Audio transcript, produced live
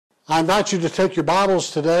I invite you to take your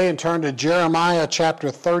Bibles today and turn to Jeremiah chapter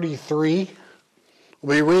 33.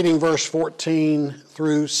 We'll be reading verse 14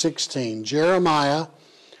 through 16. Jeremiah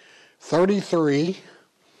 33,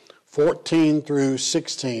 14 through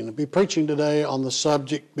 16. I'll be preaching today on the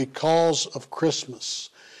subject, Because of Christmas.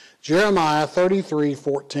 Jeremiah 33,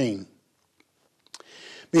 14.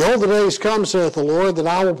 Behold, the days come, saith the Lord, that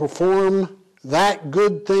I will perform that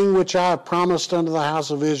good thing which I have promised unto the house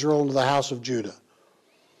of Israel and to the house of Judah.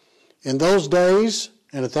 In those days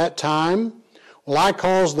and at that time will I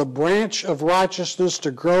cause the branch of righteousness to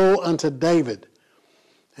grow unto David,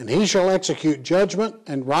 and he shall execute judgment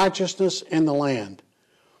and righteousness in the land.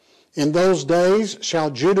 In those days shall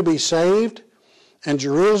Judah be saved, and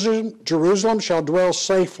Jerusalem shall dwell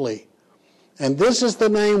safely. And this is the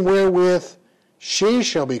name wherewith she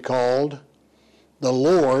shall be called, the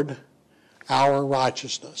Lord our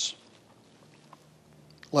righteousness.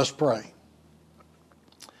 Let's pray.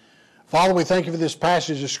 Father, we thank you for this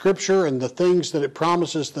passage of Scripture and the things that it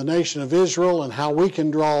promises the nation of Israel and how we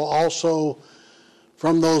can draw also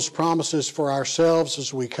from those promises for ourselves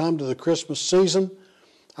as we come to the Christmas season.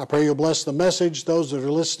 I pray you'll bless the message. Those that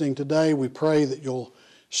are listening today, we pray that you'll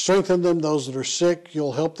strengthen them. Those that are sick,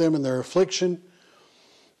 you'll help them in their affliction.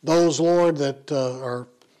 Those, Lord, that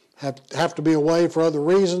have to be away for other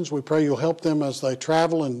reasons, we pray you'll help them as they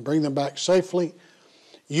travel and bring them back safely.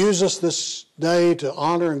 Use us this day to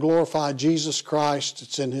honor and glorify Jesus Christ.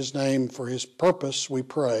 It's in his name, for his purpose, we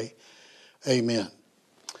pray. Amen.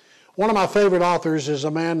 One of my favorite authors is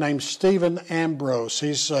a man named Stephen Ambrose.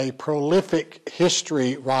 He's a prolific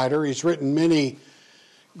history writer. He's written many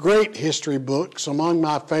great history books. Among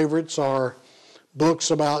my favorites are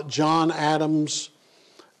books about John Adams,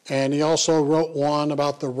 and he also wrote one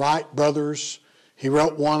about the Wright brothers. He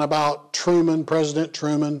wrote one about Truman, President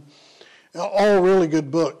Truman. All really good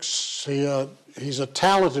books. He's a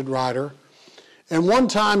talented writer. And one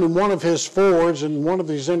time in one of his forwards, in one of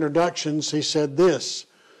his introductions, he said this: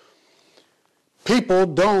 people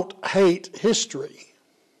don't hate history.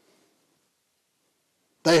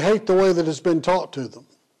 They hate the way that it's been taught to them.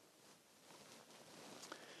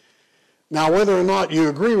 Now, whether or not you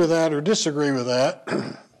agree with that or disagree with that,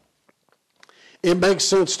 it makes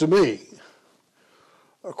sense to me.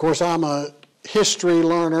 Of course, I'm a history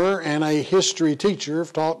learner and a history teacher.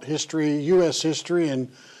 I've taught history, U.S. history,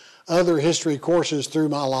 and other history courses through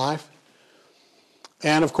my life.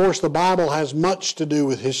 And of course, the Bible has much to do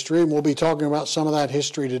with history, and we'll be talking about some of that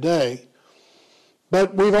history today.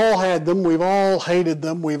 But we've all had them. We've all hated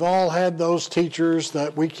them. We've all had those teachers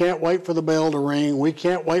that we can't wait for the bell to ring. We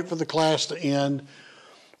can't wait for the class to end.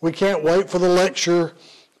 We can't wait for the lecture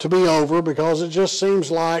to be over, because it just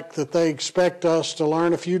seems like that they expect us to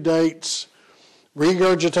learn a few dates,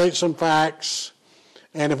 regurgitate some facts,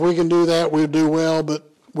 and if we can do that, we'll do well,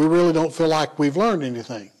 but we really don't feel like we've learned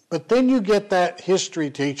anything. But then you get that history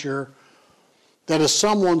teacher that is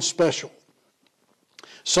someone special,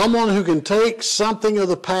 someone who can take something of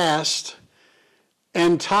the past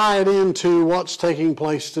and tie it into what's taking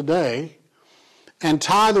place today and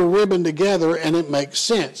tie the ribbon together, and it makes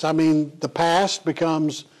sense. I mean, the past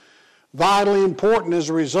becomes vitally important as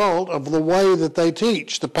a result of the way that they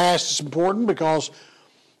teach. The past is important because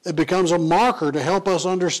it becomes a marker to help us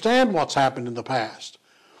understand what's happened in the past.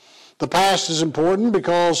 The past is important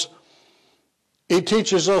because it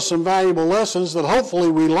teaches us some valuable lessons that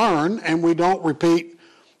hopefully we learn and we don't repeat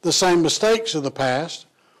the same mistakes of the past.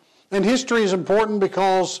 And history is important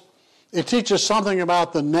because it teaches something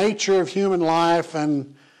about the nature of human life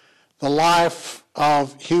and the life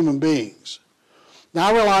of human beings. Now,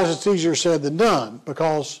 I realize it's easier said than done,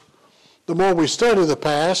 because the more we study the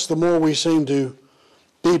past, the more we seem to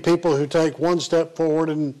be people who take one step forward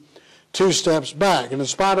and two steps back. And in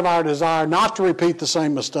spite of our desire not to repeat the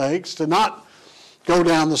same mistakes, to not go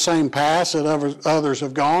down the same paths that others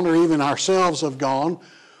have gone, or even ourselves have gone,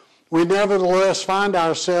 we nevertheless find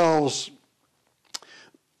ourselves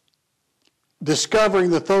discovering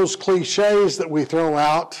that those cliches that we throw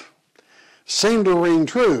out seem to ring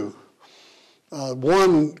true.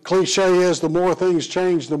 One cliche is, the more things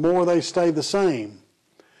change, the more they stay the same.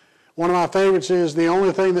 One of my favorites is, the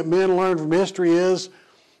only thing that men learn from history is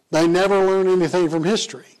they never learn anything from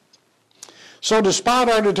history. So despite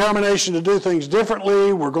our determination to do things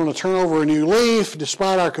differently, we're going to turn over a new leaf.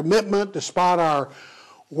 Despite our commitment, despite our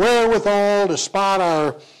wherewithal, despite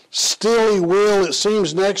our steely will, it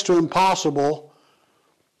seems next to impossible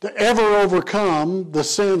to ever overcome the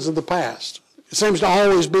sins of the past. It seems to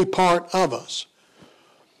always be part of us.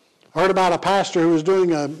 I heard about a pastor who was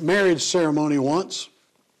doing a marriage ceremony once.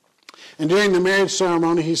 And during the marriage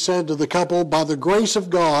ceremony, he said to the couple, "By the grace of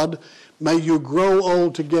God, may you grow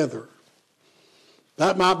old together.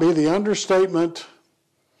 That might be the understatement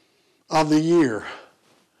of the year,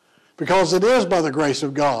 because it is by the grace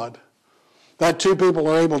of God that two people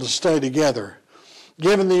are able to stay together.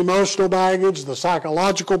 Given the emotional baggage, the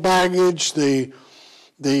psychological baggage, the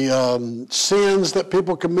sins that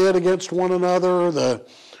people commit against one another, the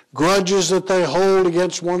grudges that they hold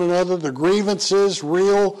against one another, the grievances,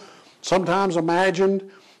 real, sometimes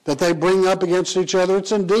imagined, that they bring up against each other.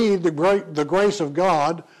 It's indeed the grace of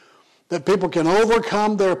God that people can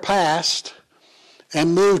overcome their past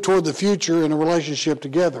and move toward the future in a relationship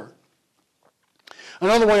together.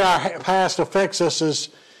 Another way our past affects us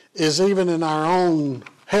is even in our own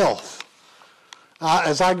health.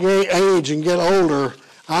 As I age and get older,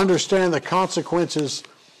 I understand the consequences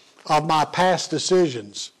of my past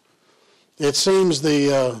decisions. It seems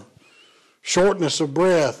the shortness of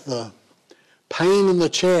breath, the pain in the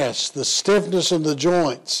chest, the stiffness in the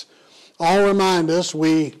joints, all remind us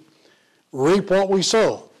we reap what we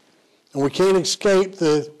sow. And we can't escape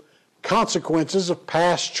the consequences of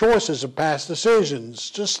past choices, of past decisions.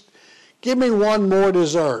 Just give me one more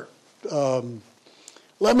dessert.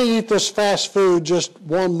 Let me eat this fast food just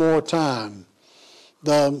one more time.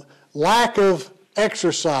 The lack of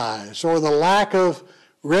exercise or the lack of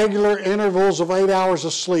regular intervals of 8 hours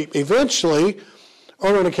of sleep eventually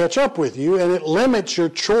are going to catch up with you, and it limits your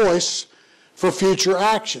choice for future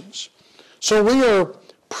actions. So we are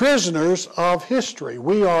prisoners of history.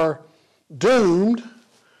 We are doomed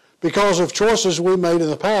because of choices we made in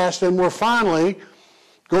the past, and we're finally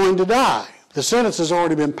going to die. The sentence has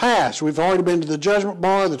already been passed. We've already been to the judgment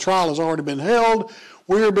bar. The trial has already been held.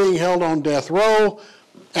 We are being held on death row,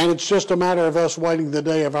 and it's just a matter of us waiting the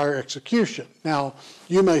day of our execution. Now,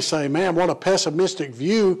 you may say, man, what a pessimistic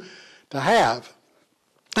view to have.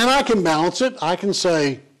 And I can balance it. I can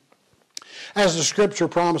say, as the Scripture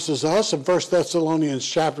promises us in 1 Thessalonians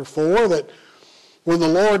chapter 4, that when the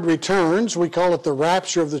Lord returns, we call it the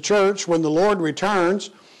rapture of the church, when the Lord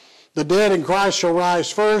returns, the dead in Christ shall rise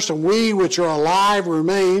first, and we which are alive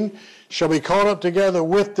remain shall be caught up together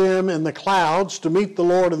with them in the clouds to meet the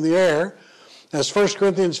Lord in the air. As 1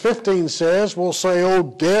 Corinthians 15 says, we'll say, O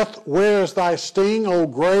death, where is thy sting? O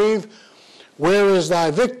grave, where is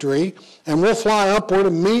thy victory? And we'll fly upward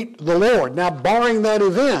and meet the Lord. Now, barring that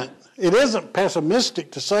event, it isn't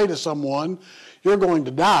pessimistic to say to someone, you're going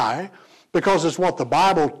to die, because it's what the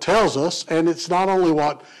Bible tells us, and it's not only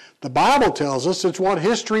what the Bible tells us, it's what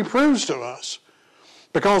history proves to us.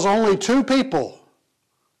 Because only two people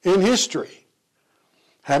in history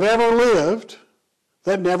have ever lived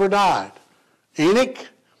that never died. Enoch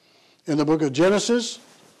in the book of Genesis,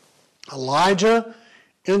 Elijah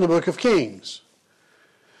in the book of Kings.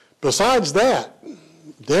 Besides that,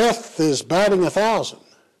 death is batting 1,000.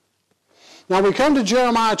 Now we come to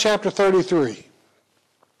Jeremiah chapter 33.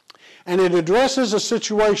 And it addresses a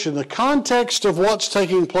situation, the context of what's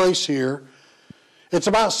taking place here. It's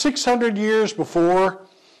about 600 years before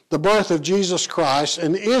the birth of Jesus Christ,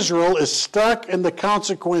 and Israel is stuck in the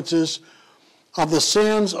consequences of the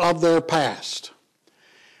sins of their past.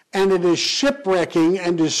 And it is shipwrecking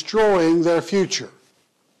and destroying their future.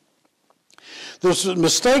 The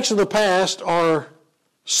mistakes of the past are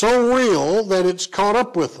so real that it's caught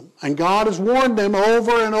up with them. And God has warned them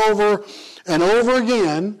over and over and over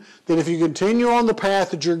again that if you continue on the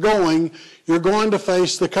path that you're going to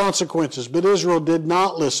face the consequences. But Israel did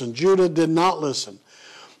not listen. Judah did not listen.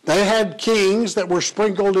 They had kings that were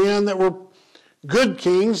sprinkled in that were good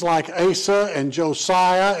kings like Asa and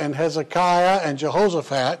Josiah and Hezekiah and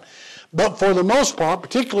Jehoshaphat. But for the most part,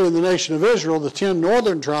 particularly in the nation of Israel, the 10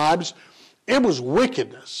 northern tribes, it was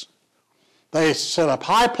wickedness. They set up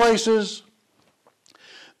high places.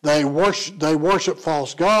 They worship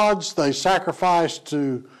false gods. They sacrificed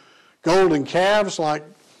to golden calves like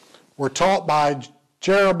were taught by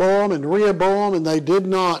Jeroboam and Rehoboam, and they did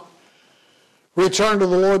not return to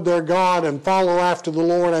the Lord their God and follow after the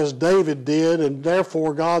Lord as David did. And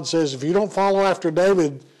therefore God says, if you don't follow after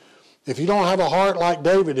David, if you don't have a heart like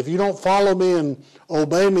David, if you don't follow me and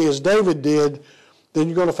obey me as David did, then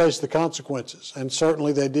you're going to face the consequences. And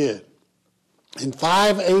certainly they did. In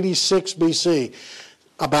 586 BC,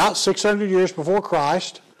 about 600 years before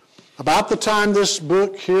Christ, about the time this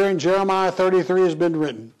book here in Jeremiah 33 has been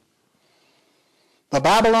written, the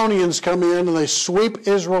Babylonians come in and they sweep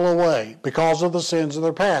Israel away because of the sins of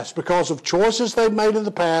their past. Because of choices they've made in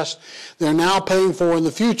the past, they're now paying for in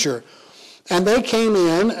the future. And they came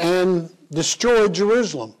in and destroyed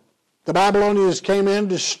Jerusalem. The Babylonians came in and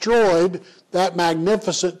destroyed that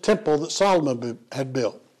magnificent temple that Solomon had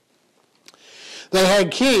built. They had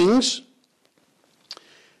kings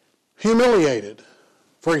humiliated.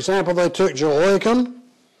 For example, they took Jehoiakim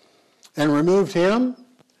and removed him.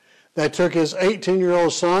 They took his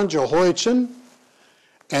 18-year-old son, Jehoiachin,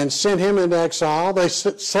 and sent him into exile. They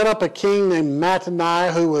set up a king named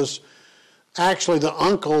Mattaniah, who was actually the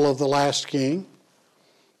uncle of the last king.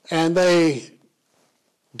 And they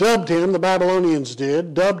dubbed him, the Babylonians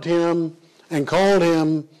did, dubbed him and called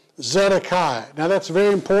him Zedekiah. Now that's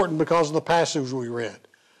very important because of the passage we read.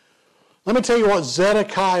 Let me tell you what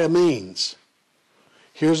Zedekiah means.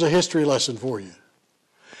 Here's a history lesson for you.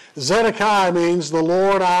 Zedekiah means the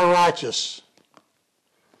Lord our righteous.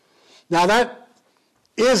 Now that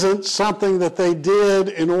isn't something that they did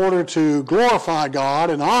in order to glorify God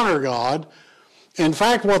and honor God. In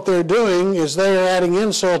fact, what they're doing is they are adding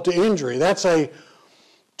insult to injury. That's a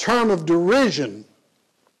term of derision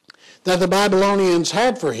that the Babylonians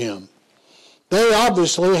had for him. They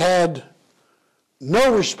obviously had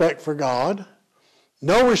no respect for God,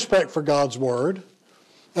 no respect for God's word,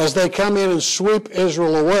 as they come in and sweep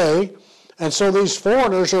Israel away. And so these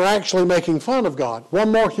foreigners are actually making fun of God.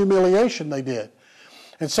 One more humiliation they did.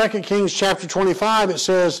 In 2 Kings chapter 25, it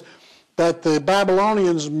says that the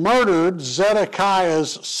Babylonians murdered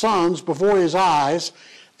Zedekiah's sons before his eyes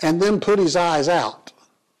and then put his eyes out.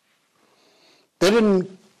 They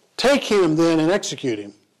didn't take him then and execute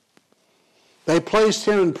him. They placed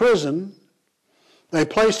him in prison. They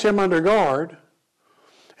placed him under guard.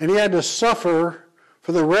 And he had to suffer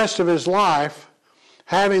for the rest of his life,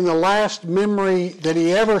 having the last memory that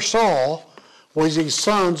he ever saw was his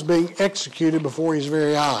sons being executed before his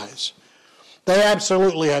very eyes. They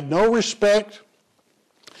absolutely had no respect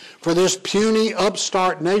for this puny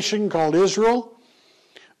upstart nation called Israel.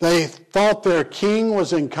 They thought their king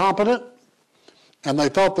was incompetent, and they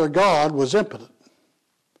thought their God was impotent.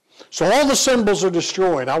 So all the symbols are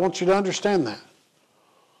destroyed. I want you to understand that.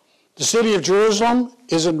 The city of Jerusalem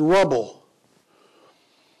is in rubble.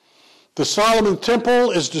 The Solomon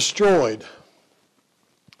Temple is destroyed.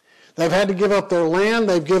 They've had to give up their land.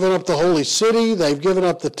 They've given up the holy city. They've given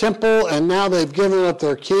up the temple. And now they've given up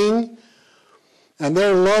their king. And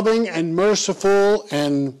they're loving and merciful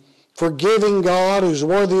and forgiving God who's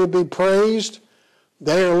worthy to be praised.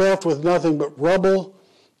 They are left with nothing but rubble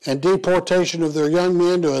and deportation of their young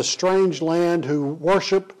men to a strange land who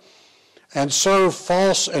worship and serve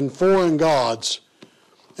false and foreign gods.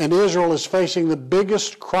 And Israel is facing the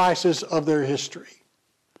biggest crisis of their history.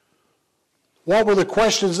 What were the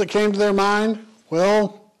questions that came to their mind?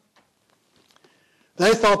 Well,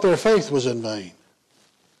 they thought their faith was in vain.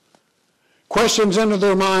 Questions entered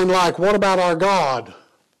their mind like, what about our God?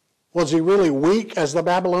 Was he really weak, as the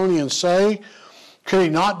Babylonians say? Could he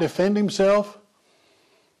not defend himself?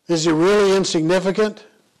 Is he really insignificant?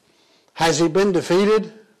 Has he been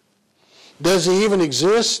defeated? Does he even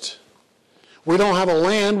exist? We don't have a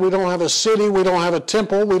land, we don't have a city, we don't have a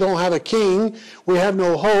temple, we don't have a king, we have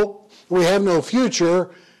no hope, we have no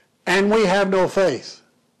future, and we have no faith.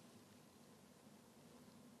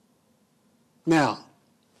 Now,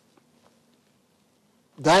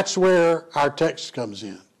 that's where our text comes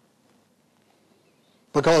in.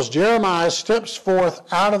 Because Jeremiah steps forth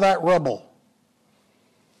out of that rubble,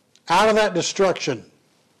 out of that destruction,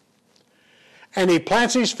 and he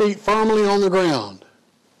plants his feet firmly on the ground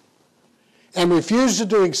and refuses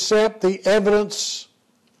to accept the evidence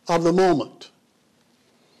of the moment.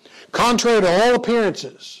 Contrary to all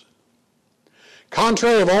appearances,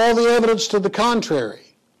 contrary of all the evidence to the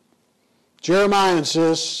contrary, Jeremiah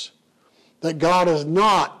insists that God has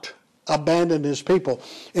not abandoned his people.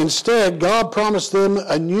 Instead, God promised them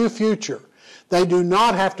a new future. They do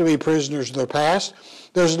not have to be prisoners of their past.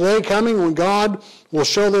 There's a day coming when God will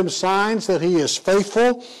show them signs that he is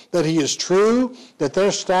faithful, that he is true, that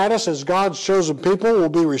their status as God's chosen people will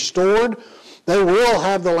be restored. They will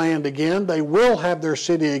have the land again. They will have their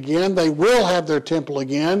city again. They will have their temple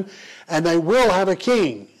again. And they will have a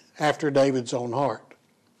king after David's own heart.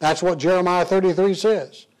 That's what Jeremiah 33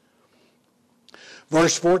 says.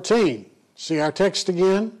 Verse 14. See our text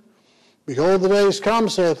again? Behold, the days come,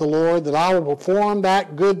 saith the Lord, that I will perform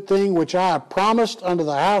that good thing which I have promised unto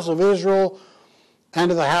the house of Israel and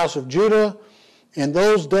to the house of Judah. In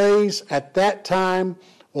those days, at that time,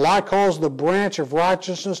 will I cause the branch of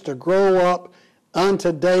righteousness to grow up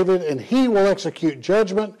unto David, and he will execute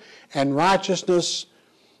judgment and righteousness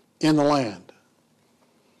in the land.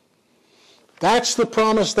 That's the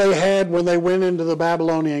promise they had when they went into the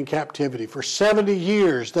Babylonian captivity. For 70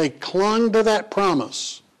 years, they clung to that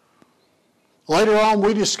promise. Later on,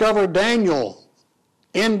 we discover Daniel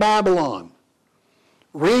in Babylon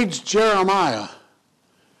reads Jeremiah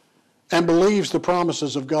and believes the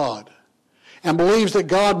promises of God and believes that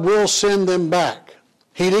God will send them back.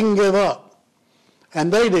 He didn't give up.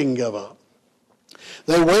 and they didn't give up.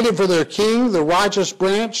 They waited for their king, the righteous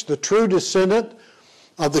branch, the true descendant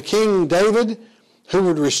of the King David, who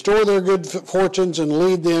would restore their good fortunes and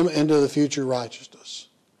lead them into the future righteousness.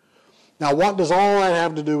 Now, what does all that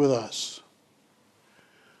have to do with us?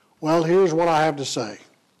 Well, here's what I have to say.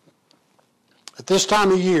 At this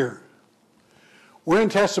time of year, we're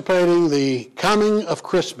anticipating the coming of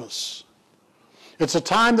Christmas. It's a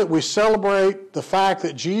time that we celebrate the fact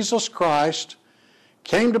that Jesus Christ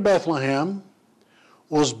came to Bethlehem,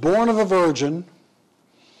 was born of a virgin,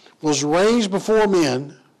 was raised before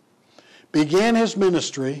men, began his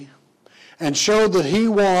ministry, and showed that he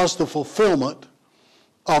was the fulfillment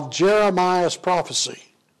of Jeremiah's prophecy.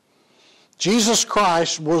 Jesus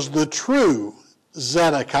Christ was the true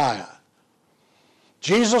Zedekiah.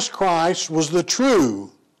 Jesus Christ was the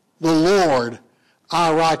Lord,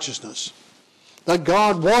 our righteousness. That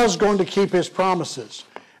God was going to keep his promises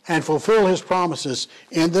and fulfill his promises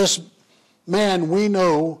in this man we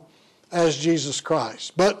know as Jesus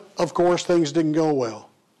Christ. But, of course, things didn't go well.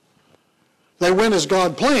 They went as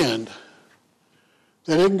God planned.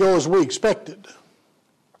 They didn't go as we expected.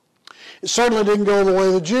 It certainly didn't go the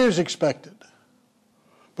way the Jews expected,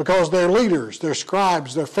 because their leaders, their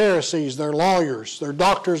scribes, their Pharisees, their lawyers, their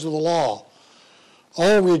doctors of the law,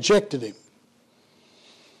 all rejected him.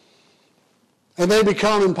 And they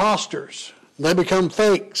become imposters. They become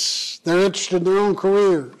fakes. They're interested in their own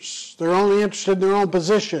careers. They're only interested in their own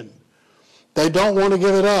position. They don't want to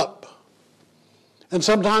give it up. And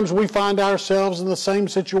sometimes we find ourselves in the same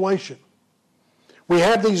situation. We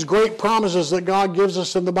have these great promises that God gives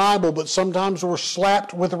us in the Bible, but sometimes we're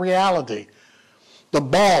slapped with reality. The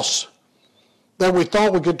boss that we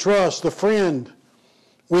thought we could trust, the friend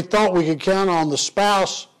we thought we could count on, the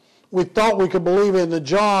spouse we thought we could believe in, the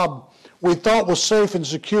job we thought was safe and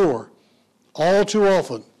secure, all too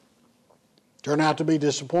often turn out to be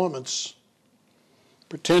disappointments,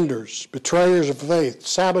 pretenders, betrayers of faith,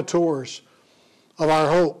 saboteurs of our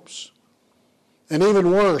hopes. And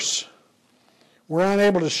even worse, we're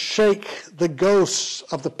unable to shake the ghosts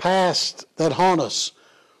of the past that haunt us.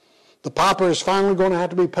 The piper is finally going to have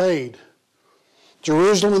to be paid.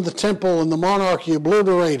 Jerusalem and the temple and the monarchy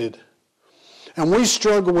obliterated. And we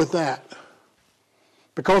struggle with that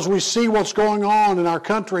because we see what's going on in our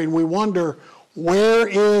country and we wonder, where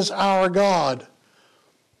is our God?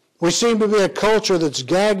 We seem to be a culture that's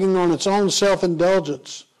gagging on its own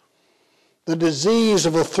self-indulgence. The disease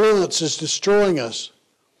of affluence is destroying us.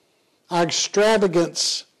 Our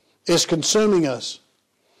extravagance is consuming us.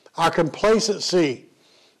 Our complacency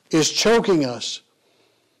is choking us.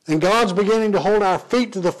 And God's beginning to hold our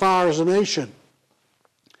feet to the fire as a nation.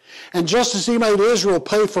 And just as he made Israel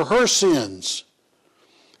pay for her sins,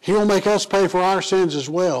 he will make us pay for our sins as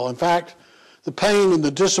well. In fact, the pain and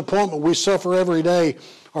the disappointment we suffer every day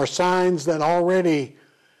are signs that already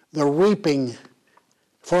the reaping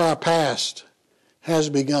for our past has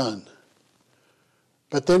begun.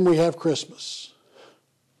 But then we have Christmas.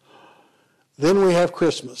 Then we have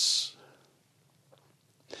Christmas.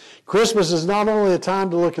 Christmas is not only a time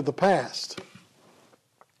to look at the past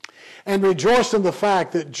and rejoice in the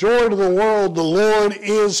fact that joy to the world, the Lord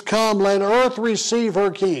is come, let earth receive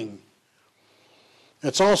her King.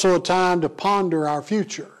 It's also a time to ponder our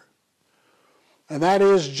future. And that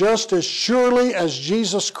is, just as surely as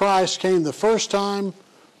Jesus Christ came the first time,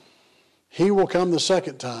 he will come the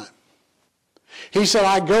second time. He said,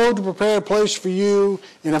 I go to prepare a place for you,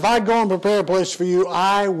 and if I go and prepare a place for you,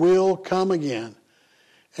 I will come again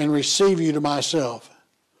and receive you to myself.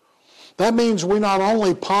 That means we not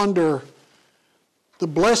only ponder the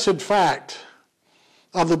blessed fact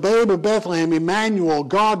of the babe of Bethlehem, Emmanuel,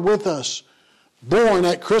 God with us, born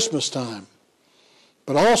at Christmas time,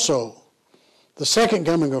 but also the second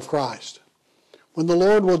coming of Christ, when the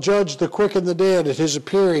Lord will judge the quick and the dead at his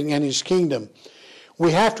appearing and his kingdom.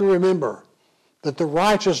 We have to remember that the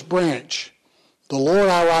righteous branch, the Lord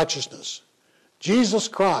our righteousness, Jesus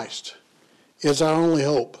Christ, is our only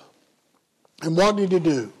hope. And what did he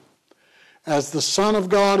do? As the Son of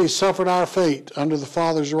God, he suffered our fate under the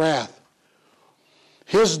Father's wrath.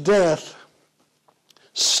 His death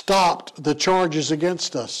stopped the charges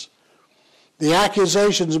against us, the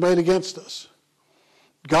accusations made against us.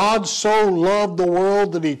 God so loved the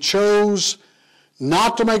world that he chose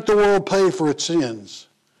not to make the world pay for its sins,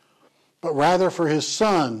 but rather for his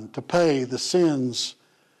Son to pay the sins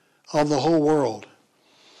of the whole world.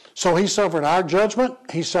 So he suffered our judgment,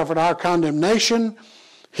 he suffered our condemnation,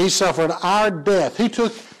 he suffered our death. He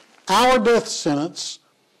took our death sentence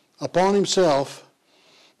upon himself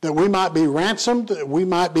that we might be ransomed, that we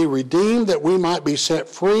might be redeemed, that we might be set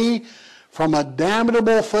free from a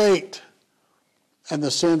damnable fate and the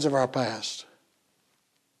sins of our past.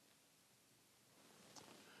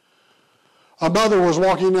 A mother was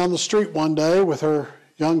walking down the street one day with her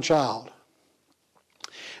young child.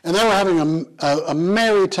 And they were having a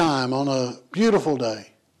merry time on a beautiful day.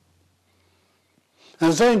 And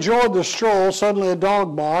as they enjoyed the stroll, suddenly a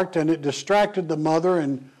dog barked and it distracted the mother,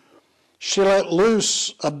 and she let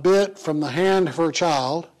loose a bit from the hand of her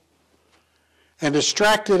child. And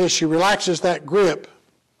distracted as she relaxes that grip,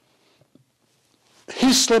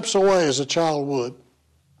 he slips away as a child would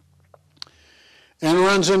and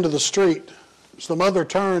runs into the street. So the mother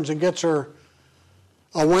turns and gets her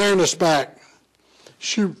awareness back.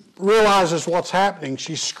 She realizes what's happening.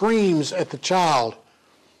 She screams at the child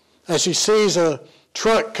as she sees a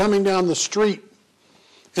truck coming down the street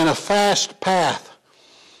in a fast path.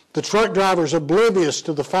 The truck driver is oblivious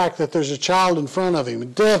to the fact that there's a child in front of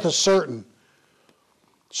him. Death is certain.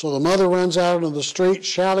 So the mother runs out into the street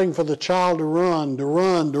shouting for the child to run, to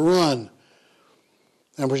run, to run.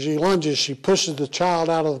 And when she lunges, she pushes the child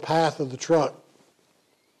out of the path of the truck,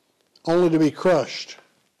 only to be crushed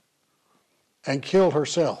and killed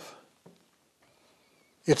herself.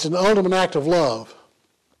 It's an ultimate act of love,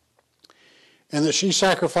 and that she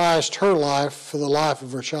sacrificed her life for the life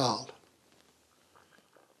of her child.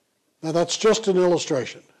 Now that's just an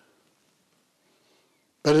illustration,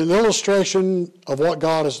 but an illustration of what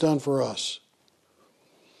God has done for us.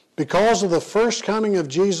 Because of the first coming of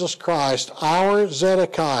Jesus Christ, our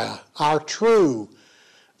Zedekiah, our true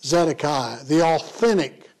Zedekiah, the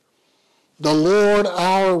authentic, the Lord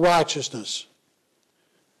our righteousness,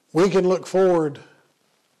 we can look forward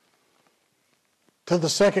to the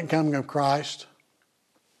second coming of Christ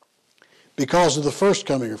because of the first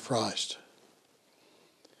coming of Christ.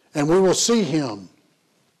 And we will see him.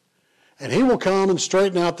 And he will come and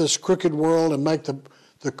straighten out this crooked world and make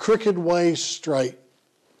the crooked ways straight.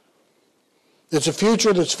 It's a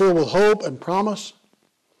future that's filled with hope and promise.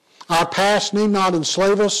 Our past need not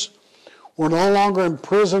enslave us. We're no longer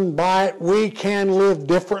imprisoned by it. We can live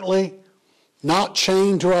differently, not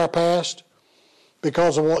chained to our past,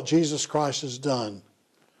 because of what Jesus Christ has done.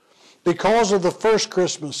 Because of the first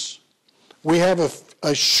Christmas, we have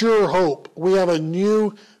a sure hope. We have a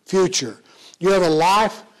new future. You have a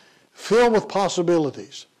life filled with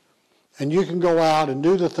possibilities, and you can go out and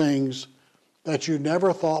do the things that you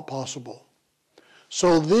never thought possible.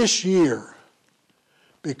 So this year,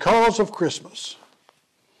 because of Christmas,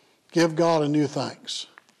 give God a new thanks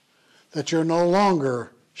that you're no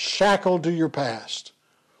longer shackled to your past.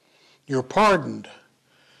 You're pardoned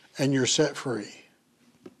and you're set free.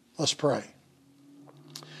 Let's pray.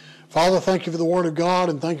 Father, thank you for the Word of God,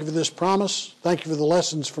 and thank you for this promise. Thank you for the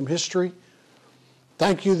lessons from history.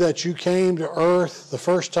 Thank you that you came to earth the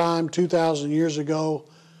first time 2,000 years ago,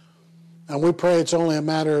 and we pray it's only a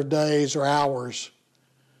matter of days or hours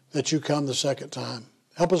that you come the second time.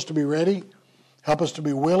 Help us to be ready. Help us to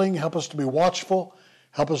be willing. Help us to be watchful.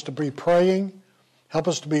 Help us to be praying. Help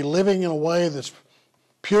us to be living in a way that's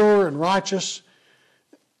pure and righteous,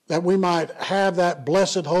 that we might have that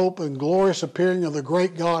blessed hope and glorious appearing of the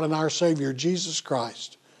great God and our Savior, Jesus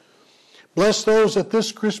Christ. Bless those at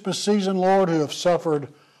this Christmas season, Lord, who have suffered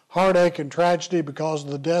heartache and tragedy because of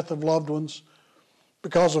the death of loved ones,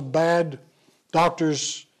 because of bad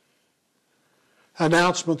doctors'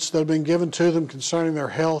 announcements that have been given to them concerning their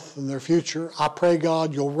health and their future. I pray,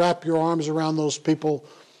 God, you'll wrap your arms around those people,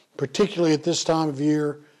 particularly at this time of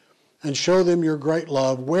year, and show them your great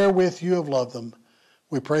love, wherewith you have loved them.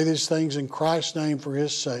 We pray these things in Christ's name for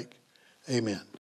his sake. Amen.